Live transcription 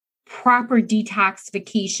proper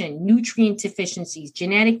detoxification, nutrient deficiencies,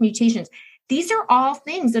 genetic mutations. These are all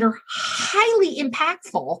things that are highly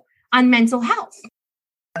impactful on mental health.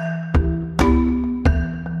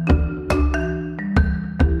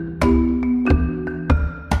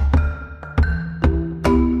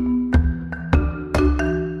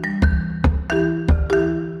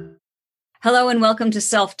 Hello and welcome to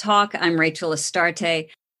Self Talk. I'm Rachel Astarte.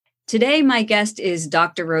 Today, my guest is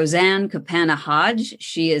Dr. Roseann Capanna-Hodge.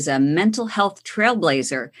 She is a mental health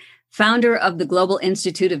trailblazer, founder of the Global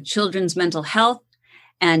Institute of Children's Mental Health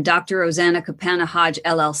and Dr. Roseann Capanna-Hodge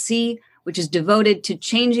LLC, which is devoted to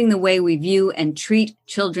changing the way we view and treat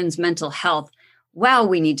children's mental health. Wow,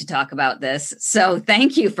 we need to talk about this. So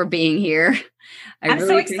thank you for being here. I'm really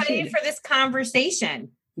so excited for this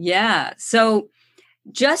conversation. Yeah. So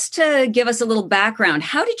just to give us a little background,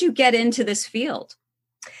 how did you get into this field?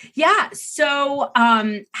 Yeah. So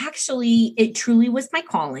actually, it truly was my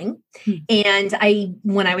calling. And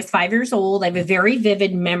when I was 5 years old, I have a very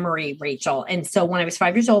vivid memory, Rachel. And so when I was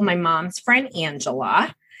 5 years old, my mom's friend,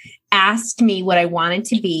 Angela, asked me what I wanted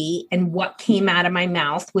to be. And what came out of my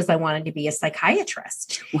mouth was I wanted to be a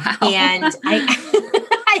psychiatrist. Wow. And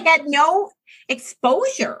I had no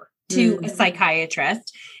exposure to a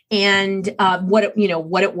psychiatrist. And what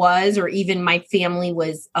it was, or even my family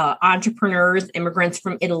was entrepreneurs, immigrants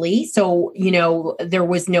from Italy. So, there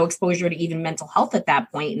was no exposure to even mental health at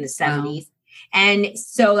that point in the 70s. Wow. And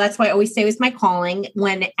so that's why I always say it was my calling.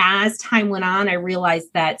 When as time went on, I realized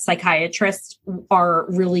that psychiatrists are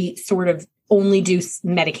really sort of only do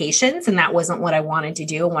medications. And that wasn't what I wanted to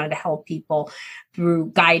do. I wanted to help people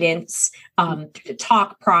through guidance, through the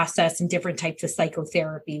talk process and different types of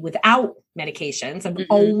psychotherapy without medications. I've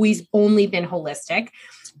always only been holistic.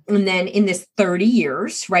 And then in this 30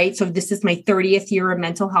 years, right? So this is my 30th year of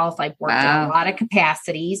mental health. I've worked in a lot of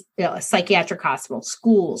capacities, psychiatric hospitals,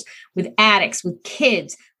 schools, with addicts, with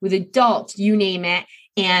kids, with adults, you name it.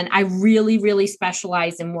 And I really, really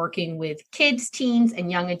specialize in working with kids, teens,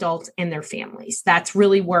 and young adults and their families. That's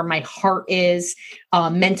really where my heart is.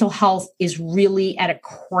 Mental health is really at a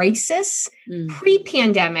crisis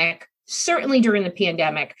pre-pandemic, certainly during the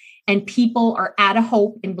pandemic, and people are out of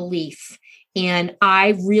hope and belief. And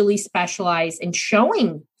I really specialize in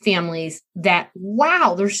showing families that,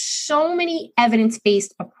 wow, there's so many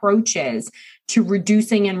evidence-based approaches to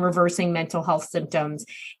reducing and reversing mental health symptoms.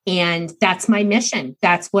 And that's my mission.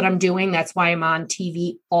 That's what I'm doing. That's why I'm on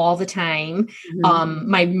TV all the time.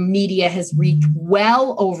 My media has reached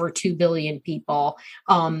well over 2 billion people.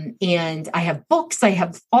 And I have books, I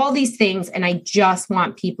have all these things. And I just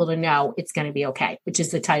want people to know it's going to be okay, which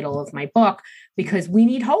is the title of my book, because we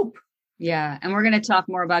need hope. Yeah. And we're going to talk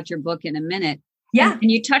more about your book in a minute. Yeah.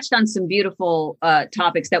 And you touched on some beautiful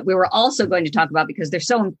topics that we were also going to talk about because they're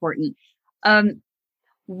so important.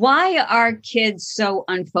 Why are kids so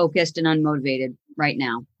unfocused and unmotivated right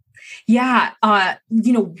now? Yeah.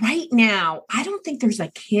 Right now, I don't think there's a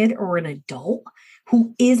kid or an adult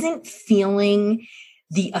who isn't feeling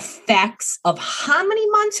the effects of how many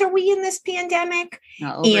months are we in this pandemic?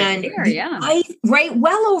 Over a year, yeah. Right.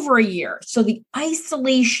 Well over a year. So the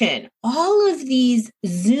isolation, all of these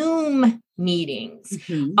Zoom meetings,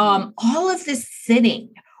 all of this sitting,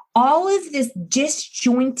 all of this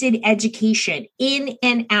disjointed education in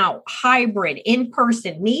and out, hybrid, in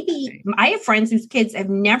person. Maybe I have friends whose kids have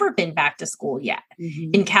never been back to school yet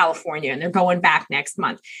in California, and they're going back next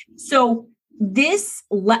month. So this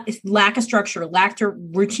lack of structure, lack of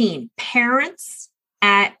routine, parents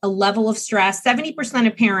at a level of stress, 70%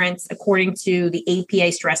 of parents, according to the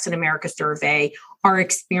APA Stress in America survey, are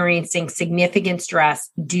experiencing significant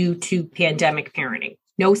stress due to pandemic parenting.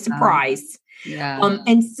 No surprise. Yeah.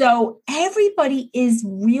 And so everybody is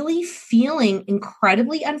really feeling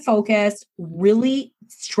incredibly unfocused, really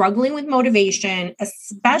struggling with motivation,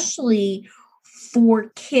 especially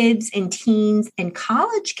for kids and teens and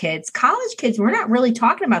college kids. College kids, we're not really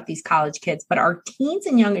talking about these college kids, but our teens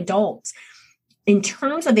and young adults, in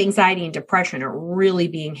terms of anxiety and depression, are really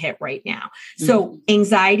being hit right now. So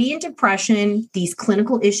anxiety and depression, these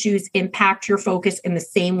clinical issues impact your focus in the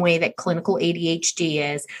same way that clinical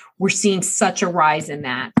ADHD is. We're seeing such a rise in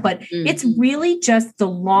that, but it's really just the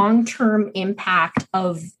long-term impact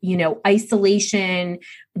of, isolation,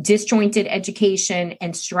 disjointed education,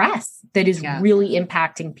 and stress that is really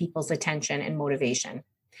impacting people's attention and motivation.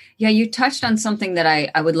 Yeah, you touched on something that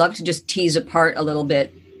I would love to just tease apart a little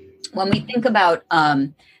bit. When we think about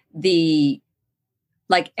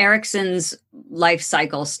Erickson's life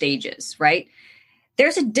cycle stages, right?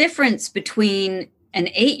 There's a difference between an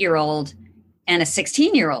 8-year-old and a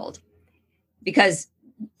 16-year-old, because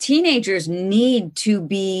teenagers need to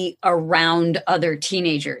be around other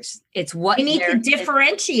teenagers. It's what they need to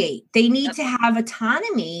differentiate. They need to have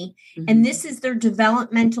autonomy. Mm-hmm. And this is their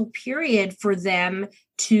developmental period for them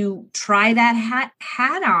to try that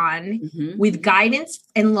hat on mm-hmm. with guidance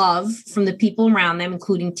and love from the people around them,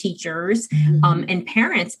 including teachers mm-hmm. And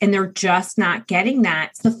parents. And they're just not getting that.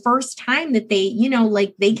 It's the first time that they,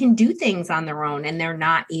 like they can do things on their own and they're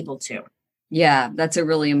not able to. Yeah, that's a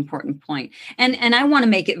really important point. And I want to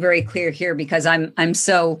make it very clear here because I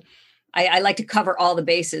like to cover all the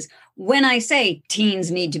bases. When I say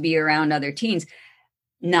teens need to be around other teens,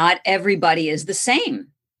 not everybody is the same.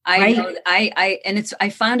 I know I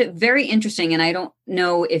found it very interesting, and I don't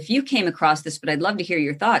know if you came across this, but I'd love to hear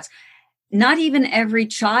your thoughts. Not even every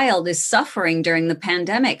child is suffering during the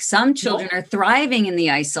pandemic. Some children are thriving in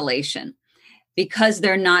the isolation because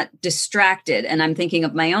they're not distracted. And I'm thinking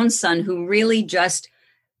of my own son who really just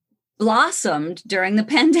blossomed during the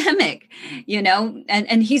pandemic,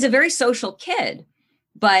 and he's a very social kid.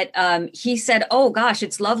 But he said, oh, gosh,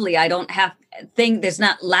 it's lovely. I don't have there's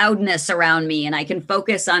not loudness around me and I can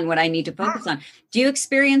focus on what I need to focus on. Do you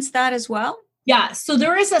experience that as well? Yeah. So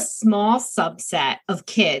there is a small subset of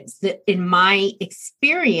kids that in my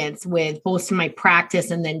experience with both in my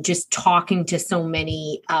practice and then just talking to so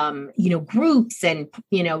many, groups and,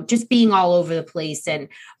 just being all over the place and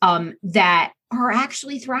that are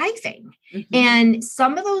actually thriving. Mm-hmm. And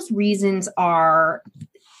some of those reasons are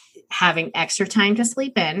having extra time to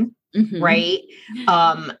sleep in, mm-hmm. right?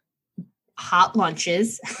 Hot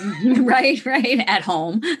lunches. right. At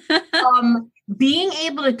home. Being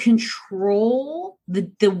able to control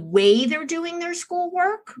the way they're doing their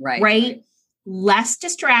schoolwork, right? Less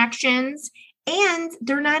distractions, and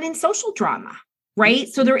they're not in social drama, right?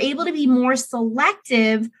 So they're able to be more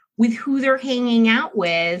selective with who they're hanging out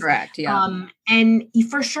with. Correct. Yeah. And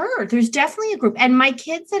for sure, there's definitely a group. And my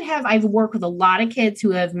kids I've worked with a lot of kids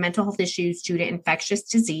who have mental health issues due to infectious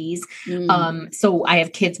disease. So I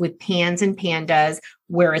have kids with PANS and PANDAS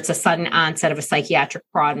where it's a sudden onset of a psychiatric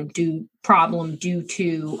problem due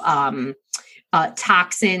to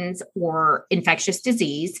toxins or infectious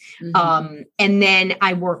disease. Mm-hmm. And then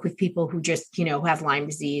I work with people who just, have Lyme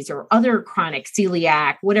disease or other chronic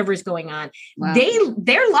celiac, whatever's going on. Wow.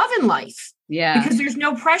 They're loving life. Yeah. Because there's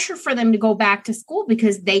no pressure for them to go back to school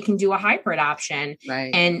because they can do a hybrid option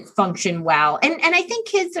and function well. And I think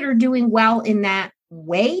kids that are doing well in that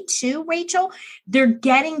way too, Rachel, they're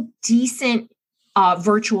getting decent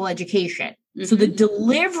virtual education. Mm-hmm. So the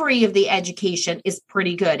delivery of the education is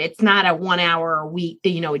pretty good. It's not a 1 hour a week,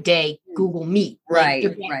 a day Google Meet. Right.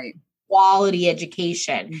 Quality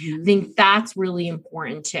education. Mm-hmm. I think that's really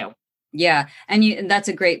important too. Yeah. And that's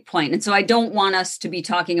a great point. And so I don't want us to be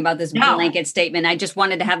talking about this blanket statement. I just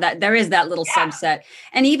wanted to have that. There is that little subset.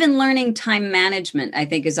 And even learning time management, I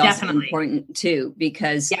think, is also important too,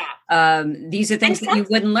 because these are things that you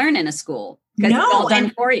wouldn't learn in a school because it's all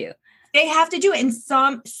done for you. They have to do it. And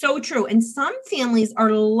so true. And some families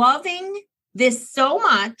are loving this so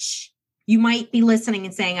much. You might be listening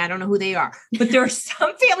and saying, I don't know who they are, but there are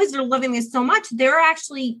some families that are loving this so much. They're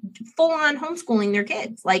actually full on homeschooling their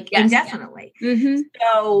kids, indefinitely. Yeah. Mm-hmm.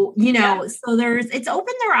 So, so it's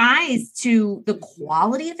opened their eyes to the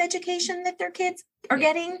quality of education that their kids are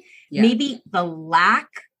getting, maybe the lack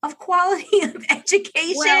of quality of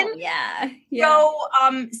education. Well,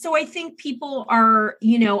 So I think people are,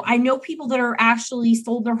 I know people that are actually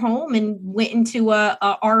sold their home and went into a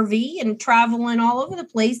RV and traveling all over the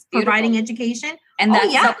place, providing education. And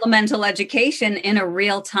that's supplemental education in a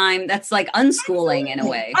real time. That's like unschooling in a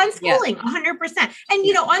way. Unschooling, 100%. And,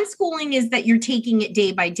 unschooling is that you're taking it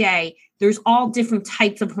day by day. There's all different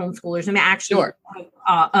types of homeschoolers. I'm actually,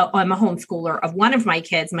 I'm a homeschooler of one of my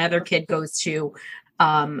kids. My other kid goes to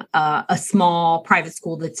a small private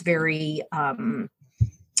school that's very,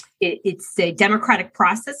 it's a democratic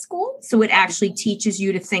process school. So it actually teaches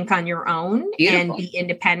you to think on your own and be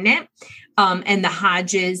independent. And the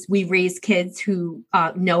Hodges, we raise kids who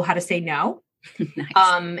know how to say no.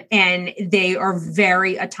 Nice. And they are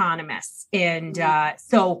very autonomous. And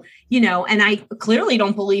so, and I clearly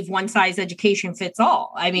don't believe one size education fits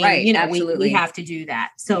all. I mean, we have to do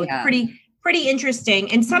that. So it's pretty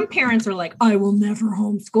interesting. And some parents are like, I will never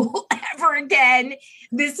homeschool ever again.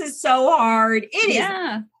 This is so hard. It is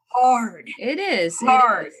hard. It is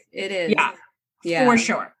hard. It is. Yeah, for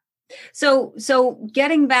sure. So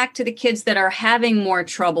getting back to the kids that are having more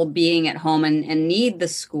trouble being at home and need the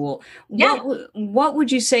school, Yeah. what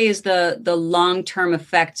would you say is the long-term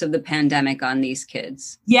effects of the pandemic on these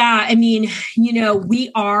kids? Yeah, I mean,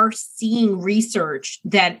 we are seeing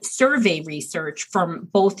survey research from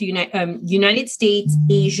both the United States,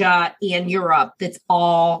 Asia, and Europe that's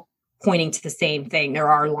all pointing to the same thing. There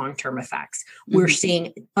are long-term effects. Mm-hmm. We're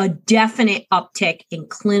seeing a definite uptick in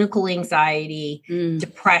clinical anxiety,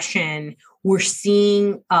 depression. We're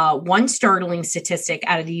seeing one startling statistic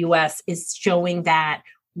out of the US is showing that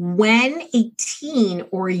when a teen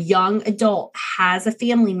or a young adult has a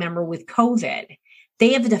family member with COVID,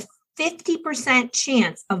 they have the 50%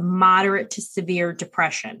 chance of moderate to severe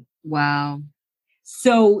depression. Wow.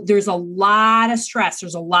 So there's a lot of stress.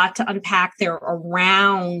 There's a lot to unpack there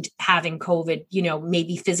around having COVID,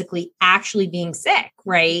 maybe physically actually being sick,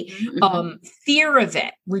 right? Mm-hmm. Fear of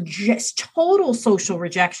it, total social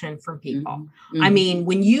rejection from people. Mm-hmm. I mean,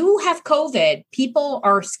 when you have COVID, people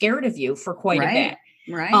are scared of you for quite a bit.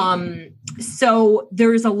 Right. So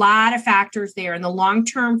there's a lot of factors there and the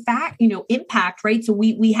long-term impact, right? So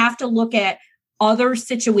we have to look at other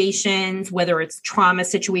situations, whether it's trauma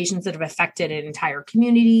situations that have affected an entire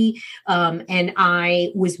community. And I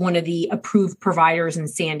was one of the approved providers in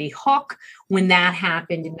Sandy Hook when that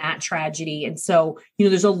happened in that tragedy. And so,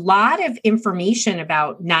 there's a lot of information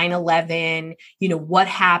about 9/11, what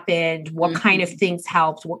happened, what kind of things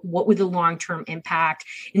helped, what were the long-term impact.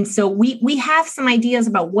 And so we have some ideas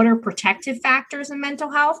about what are protective factors in mental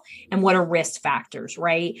health and what are risk factors,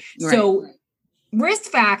 right? So risk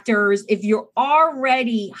factors, if you're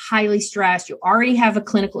already highly stressed, you already have a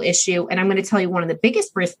clinical issue. And I'm going to tell you one of the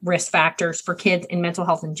biggest risk factors for kids in mental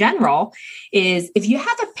health in general is if you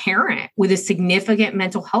have a parent with a significant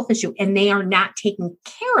mental health issue and they are not taking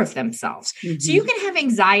care of themselves. Mm-hmm. So you can have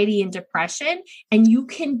anxiety and depression, and you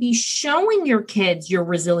can be showing your kids your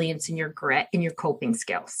resilience and your grit and your coping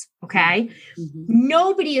skills. Okay. Mm-hmm.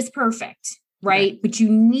 Nobody is perfect, right? But you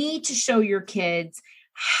need to show your kids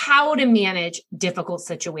how to manage difficult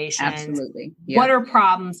situations. Absolutely. Yeah. What are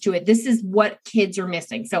problems to it? This is what kids are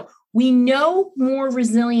missing. So we know more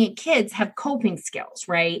resilient kids have coping skills,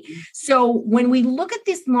 right? Mm-hmm. So when we look at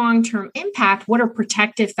this long-term impact, what are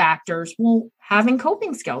protective factors? Well, having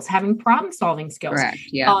coping skills, having problem-solving skills, correct.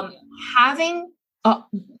 Yeah. having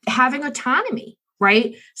autonomy.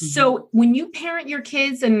 Right. Mm-hmm. So when you parent your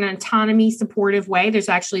kids in an autonomy supportive way, there's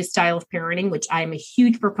actually a style of parenting, which I'm a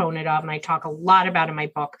huge proponent of. And I talk a lot about in my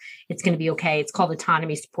book. It's going to be okay. It's called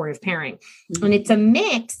autonomy supportive parenting. Mm-hmm. And it's a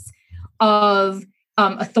mix of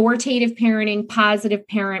authoritative parenting, positive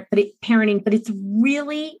parenting, but it's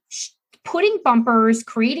really putting bumpers,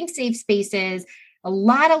 creating safe spaces, a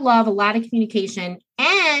lot of love, a lot of communication,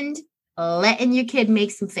 and letting your kid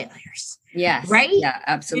make some failures. Yes. Right. Yeah,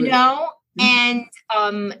 absolutely. And,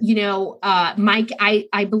 Mike,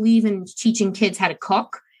 I believe in teaching kids how to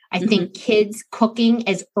cook. I think kids cooking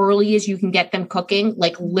as early as you can get them cooking,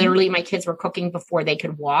 like literally my kids were cooking before they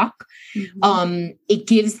could walk. Mm-hmm. It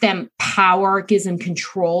gives them power, it gives them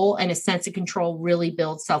control, and a sense of control really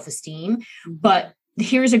builds self-esteem. Mm-hmm. But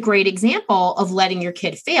here's a great example of letting your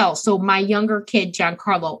kid fail. So my younger kid,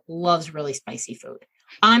 Giancarlo, loves really spicy food.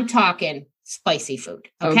 I'm talking spicy food.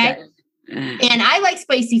 Okay. And I like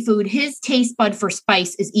spicy food. His taste bud for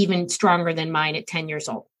spice is even stronger than mine at 10 years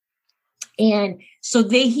old. And so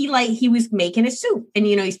he was making a soup, and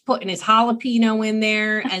he's putting his jalapeno in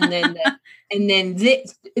there, and then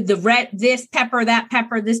this pepper, that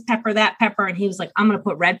pepper, this pepper, that pepper, and he was like, "I'm going to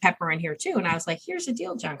put red pepper in here too." And I was like, "Here's the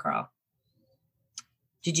deal, Giancarlo.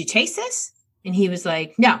 Did you taste this?" And he was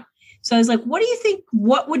like, "No." So I was like, "What do you think?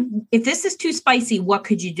 If this is too spicy, what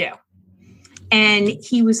could you do?" And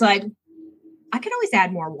he was like, "I could always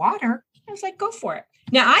add more water." I was like, "Go for it."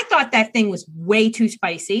 Now, I thought that thing was way too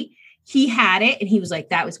spicy. He had it and he was like,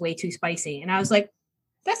 "That was way too spicy." And I was like,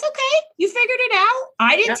 "That's okay. You figured it out."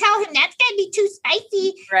 I didn't tell him that's going to be too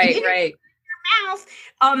spicy. Right. Your mouth.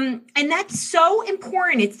 And that's so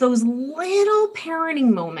important. It's those little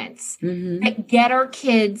parenting moments that get our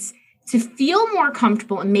kids to feel more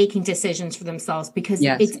comfortable in making decisions for themselves, because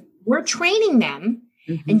we're training them,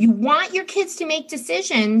 and you want your kids to make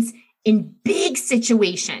decisions in big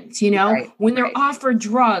situations, when they're offered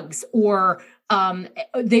drugs or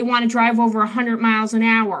they want to drive over 100 miles an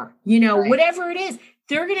hour, whatever it is,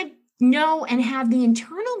 they're going to know and have the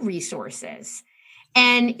internal resources.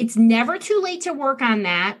 And it's never too late to work on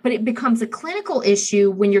that, but it becomes a clinical issue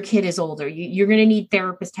when your kid is older. You're going to need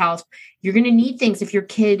therapist help. You're going to need things if your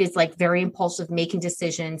kid is like very impulsive, making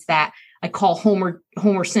decisions that I call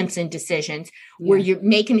Homer Simpson decisions, where you're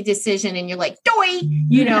making a decision and you're like, "Doy,"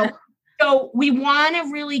 So we want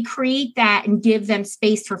to really create that and give them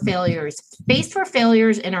space for failures. Space for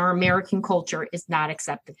failures in our American culture is not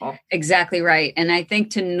acceptable. Exactly right. And I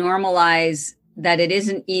think to normalize that it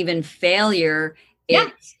isn't even failure,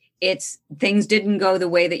 it's things didn't go the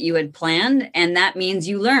way that you had planned, and that means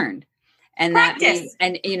you learned. And Practice.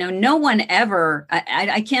 that means, and no one ever,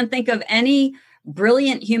 I can't think of any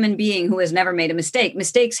brilliant human being who has never made a mistake.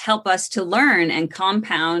 Mistakes help us to learn and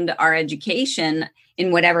compound our education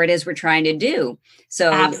in whatever it is we're trying to do.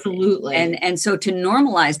 So absolutely. And so to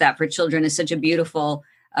normalize that for children is such a beautiful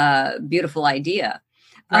idea.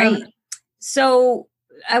 Right. So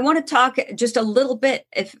I want to talk just a little bit,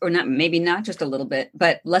 maybe not just a little bit,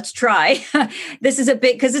 but let's try. This is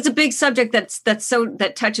because it's a big subject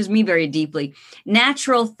that touches me very deeply.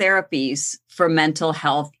 Natural therapies for mental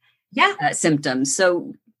health symptoms.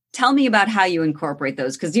 So tell me about how you incorporate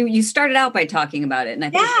those, because you started out by talking about it, and I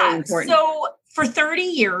think it's very important. So for 30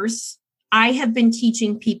 years, I have been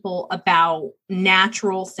teaching people about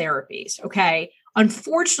natural therapies. Okay.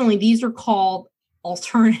 Unfortunately, these are called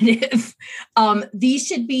alternative. These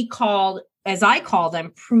should be called, as I call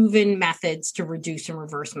them, proven methods to reduce and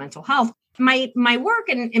reverse mental health. My work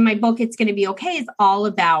in my book, It's Going to Be Okay, is all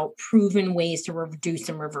about proven ways to reduce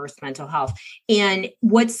and reverse mental health. And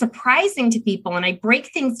what's surprising to people, and I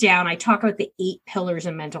break things down, I talk about the 8 pillars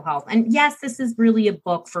of mental health. And yes, this is really a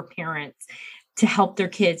book for parents to help their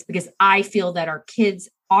kids, because I feel that our kids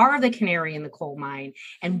are the canary in the coal mine,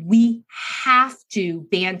 and we have to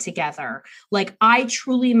band together. Like, I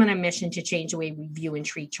truly am on a mission to change the way we view and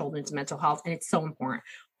treat children's mental health, and it's so important.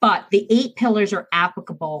 But the 8 pillars are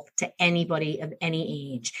applicable to anybody of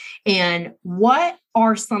any age. And what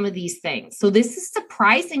are some of these things? So this is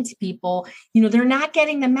surprising to people. They're not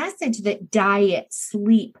getting the message that diet,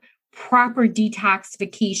 sleep, proper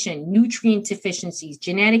detoxification, nutrient deficiencies,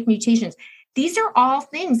 genetic mutations, these are all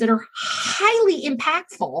things that are highly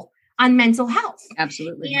impactful on mental health.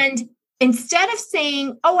 Absolutely. And instead of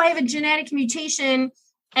saying, oh, I have a genetic mutation,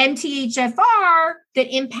 MTHFR,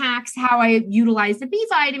 that impacts how I utilize the B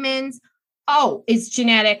vitamins. Oh, it's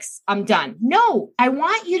genetics. I'm done. No, I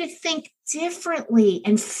want you to think differently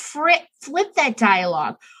and flip that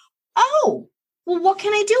dialogue. Oh, well, what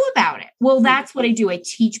can I do about it? Well, that's what I do. I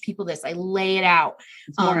teach people this. I lay it out.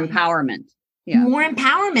 It's more empowerment. Yeah. More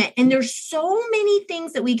empowerment. And there's so many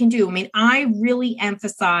things that we can do. I mean, I really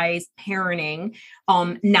emphasize parenting.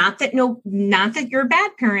 Not that you're a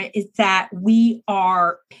bad parent, is that we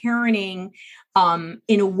are parenting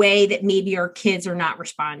in a way that maybe our kids are not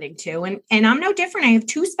responding to. And I'm no different. I have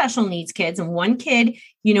 2 special needs kids, and one kid,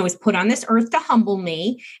 is put on this earth to humble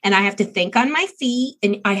me, and I have to think on my feet,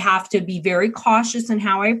 and I have to be very cautious in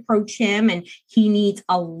how I approach him. And he needs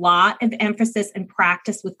a lot of emphasis and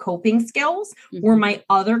practice with coping skills. Mm-hmm. Where my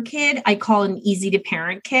other kid, I call an easy to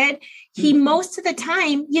parent kid. He, most of the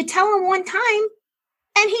time, you tell him one time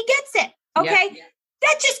and he gets it. Okay. Yep.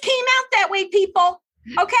 That just came out that way, people.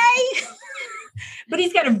 Okay. But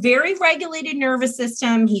he's got a very regulated nervous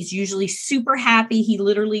system. He's usually super happy. He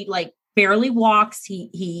literally barely walks.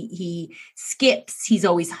 He skips. He's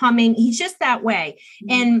always humming. He's just that way.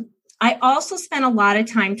 Mm-hmm. And I also spent a lot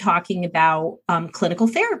of time talking about clinical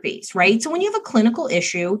therapies, right? So when you have a clinical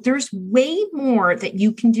issue, there's way more that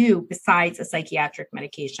you can do besides a psychiatric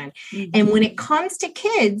medication. Mm-hmm. And when it comes to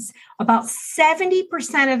kids, about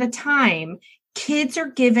 70% of the time, kids are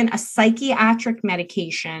given a psychiatric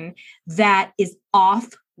medication that is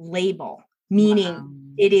off-label,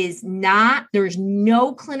 meaning it is not, there's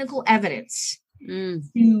no clinical evidence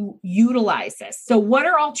to utilize this. So what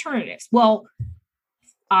are alternatives? Well,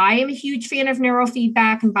 I am a huge fan of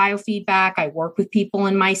neurofeedback and biofeedback. I work with people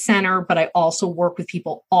in my center, but I also work with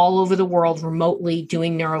people all over the world remotely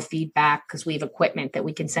doing neurofeedback because we have equipment that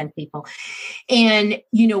we can send people. And,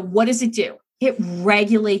 what does it do? It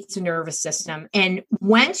regulates the nervous system. And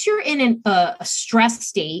once you're in a stress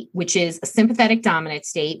state, which is a sympathetic dominant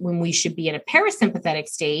state, when we should be in a parasympathetic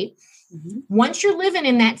state, once you're living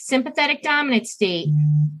in that sympathetic dominant state,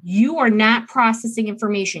 you are not processing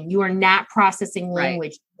information. You are not processing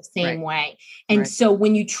language the same way. And so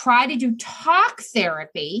when you try to do talk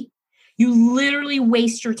therapy, you literally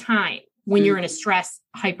waste your time when you're in a stress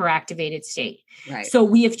hyperactivated state. Right. So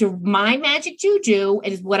we have to, my magic juju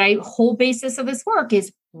is what whole basis of this work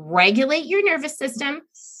is regulate your nervous system.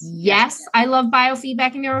 Yes, I love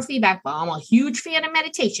biofeedback and neurofeedback, but I'm a huge fan of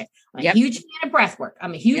meditation. I'm a huge fan of breath work.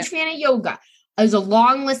 I'm a huge fan of yoga. There's a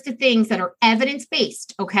long list of things that are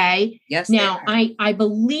evidence-based. Okay. Yes. Now I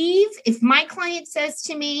believe if my client says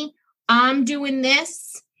to me, I'm doing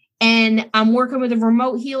this and I'm working with a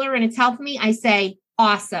remote healer and it's helping me, I say,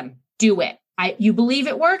 awesome, do it. You believe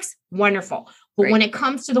it works? Wonderful. But when it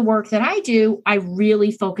comes to the work that I do, I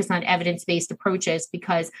really focus on evidence-based approaches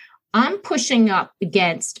because I'm pushing up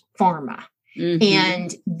against pharma. Mm-hmm.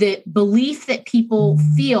 And the belief that people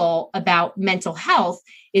feel about mental health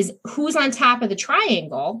is who's on top of the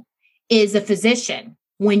triangle is a physician,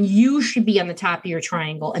 when you should be on the top of your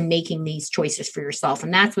triangle and making these choices for yourself.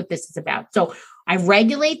 And that's what this is about. So I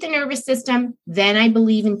regulate the nervous system. Then I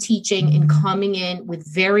believe in teaching and coming in with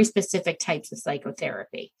very specific types of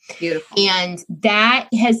psychotherapy. Beautiful. And that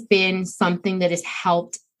has been something that has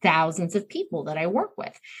helped thousands of people that I work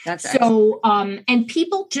with. That's so, and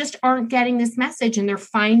people just aren't getting this message, and they're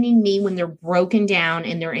finding me when they're broken down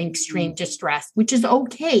and they're in extreme distress, which is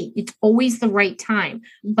okay. It's always the right time,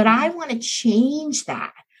 but I want to change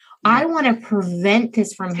that. I want to prevent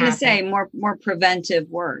this from happening. Say more preventive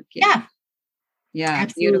work. Yeah. Yeah.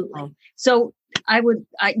 Absolutely. Beautiful. So I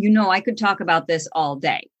could talk about this all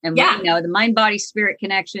day, and the mind, body, spirit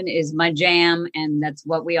connection is my jam. And that's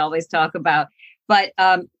what we always talk about. But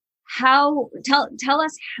tell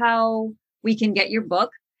us how we can get your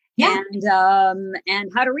book and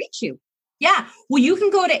how to reach you. Yeah. Well, you can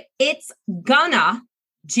go to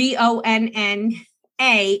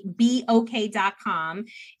GonnaBok.com.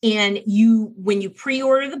 And when you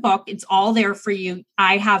pre-order the book, it's all there for you.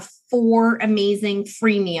 I have 4 amazing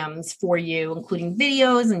freemiums for you, including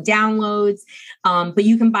videos and downloads. But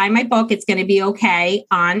you can buy my book. It's going to be okay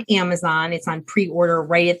on Amazon. It's on pre-order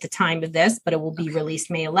right at the time of this, but it will be released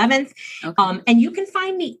May 11th. Okay. And you can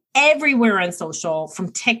find me everywhere on social,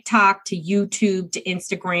 from TikTok to YouTube to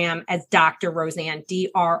Instagram, as Dr. Roseann,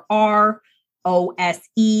 DrRoseann,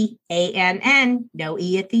 no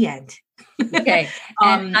E at the end. Okay.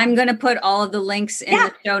 And I'm going to put all of the links in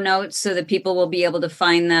the show notes so that people will be able to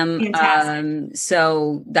find them.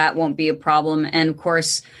 So that won't be a problem. And of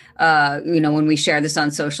course, when we share this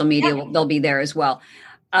on social media, they'll be there as well.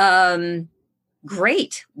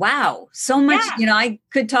 Great. Wow. So much, I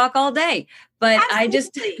could talk all day, but I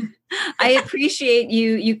appreciate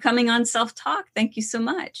you coming on Self Talk. Thank you so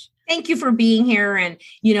much. Thank you for being here. And,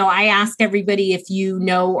 I ask everybody, if you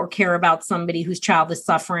know or care about somebody whose child is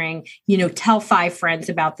suffering, tell 5 friends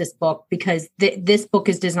about this book, because this book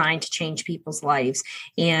is designed to change people's lives.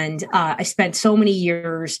 And I spent so many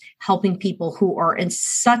years helping people who are in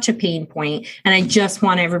such a pain point. And I just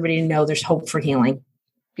want everybody to know there's hope for healing.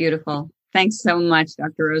 Beautiful. Thanks so much,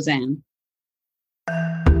 Dr. Roseann.